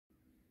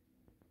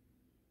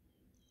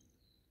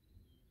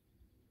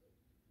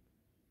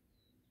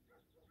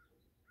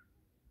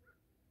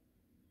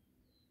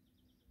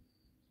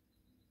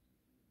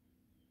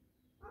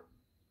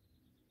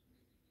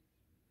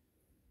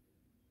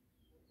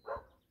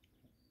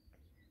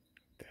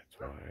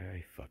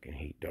I fucking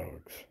hate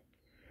dogs.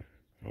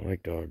 I don't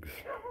like dogs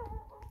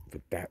for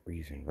that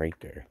reason right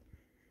there.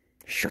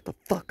 Shut the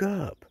fuck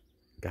up.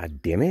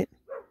 God damn it.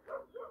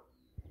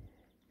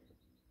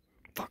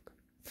 Fuck.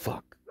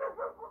 Fuck.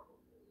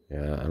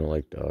 Yeah, I don't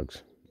like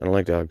dogs. I don't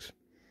like dogs.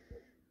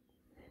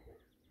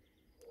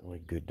 The only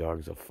good dog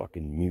is a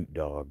fucking mute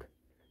dog.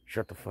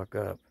 Shut the fuck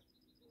up.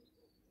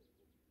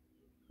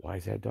 Why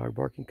is that dog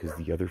barking? Because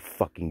the other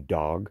fucking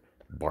dog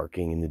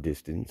barking in the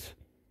distance.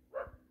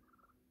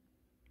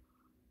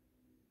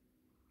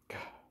 God,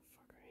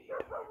 fuck, I hate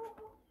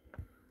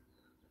dogs.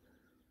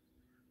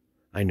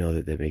 I know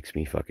that makes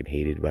me fucking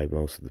hated by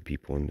most of the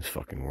people in this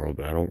fucking world,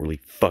 but I don't really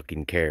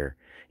fucking care.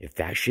 If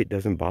that shit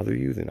doesn't bother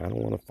you, then I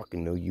don't want to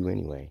fucking know you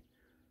anyway.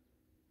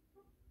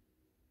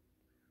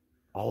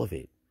 All of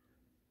it.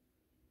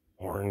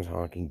 Horns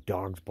honking,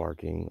 dogs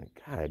barking.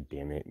 Like, God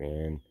damn it,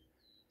 man.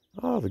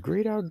 Oh, the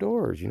great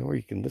outdoors, you know, where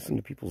you can listen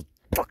to people's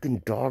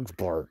fucking dogs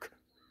bark.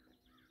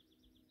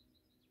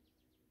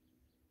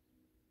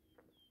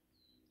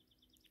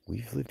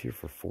 We've lived here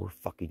for 4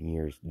 fucking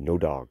years. No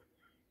dog.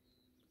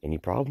 Any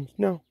problems?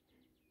 No.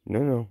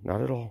 No,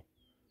 not at all.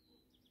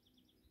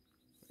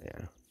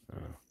 Yeah.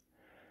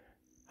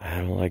 I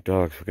don't like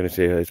dogs. I'm going to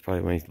say it's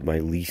probably my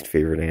least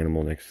favorite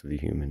animal next to the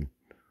human.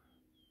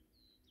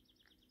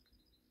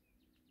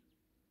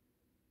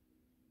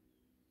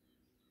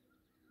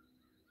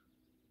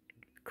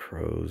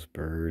 Crows,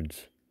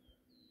 birds,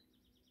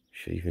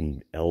 shit,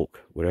 even elk,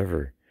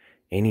 whatever.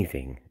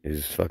 Anything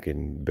is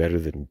fucking better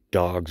than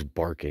dogs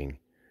barking.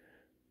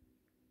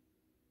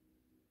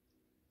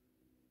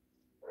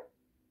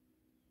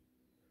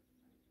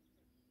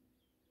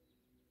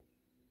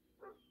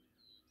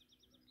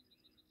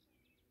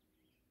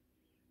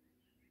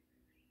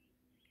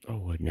 Oh,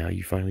 what, now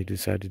you finally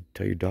decided to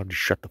tell your dog to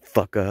shut the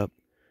fuck up?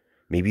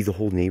 Maybe the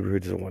whole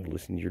neighborhood doesn't want to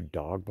listen to your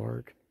dog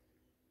bark?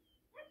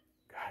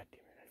 God damn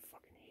it, I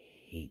fucking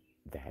hate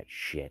that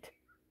shit.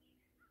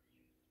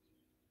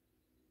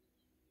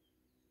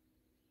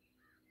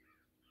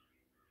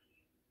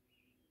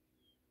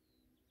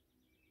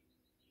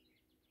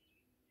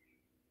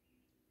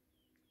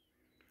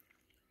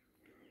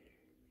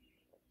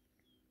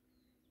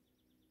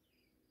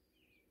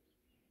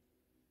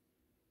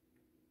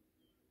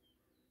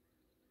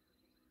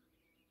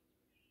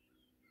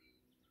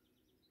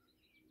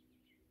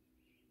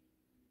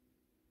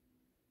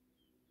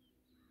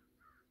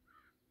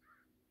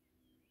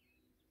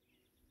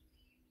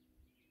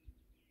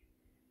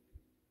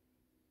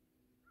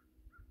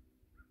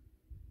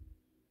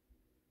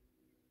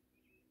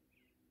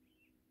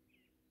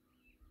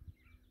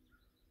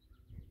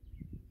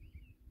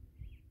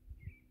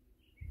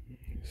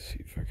 Let's see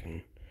if I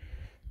can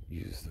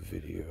use the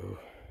video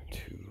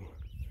to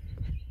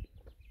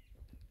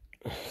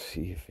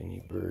see if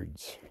any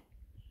birds.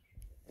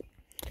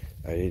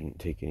 I didn't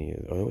take any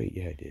of. Oh wait,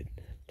 yeah, I did.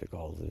 Took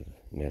all the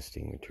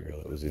nesting material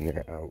that was in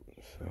there out.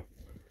 So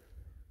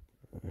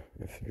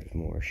if there's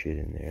more shit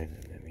in there,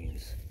 then that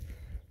means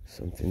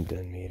something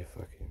done made a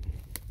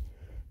fucking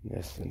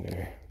nest in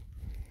there.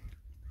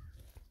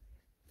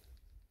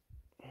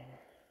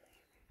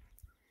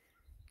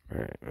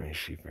 Alright, let me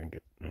see if I can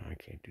get. No, I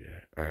can't do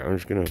that. Alright, I'm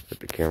just gonna put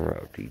the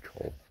camera out to each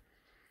hole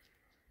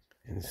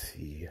and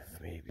see if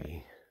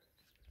maybe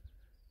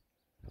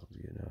there'll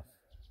be enough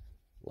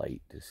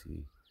light to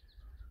see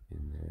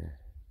in there.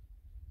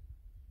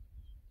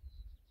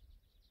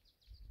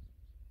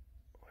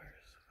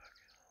 Where's the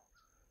fucking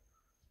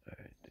hole?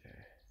 Right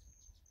there.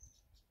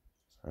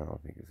 I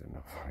don't think there's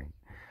enough light.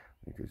 I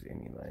think there's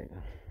any light.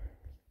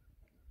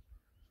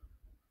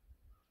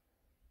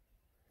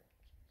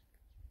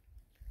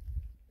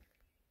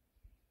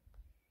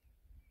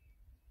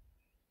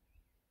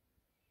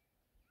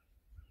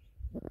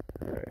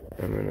 Alright,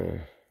 I'm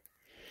gonna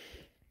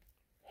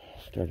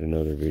start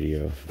another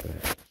video,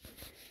 but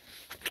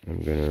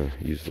I'm gonna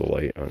use the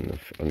light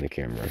on the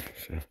camera.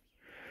 So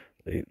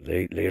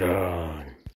later on.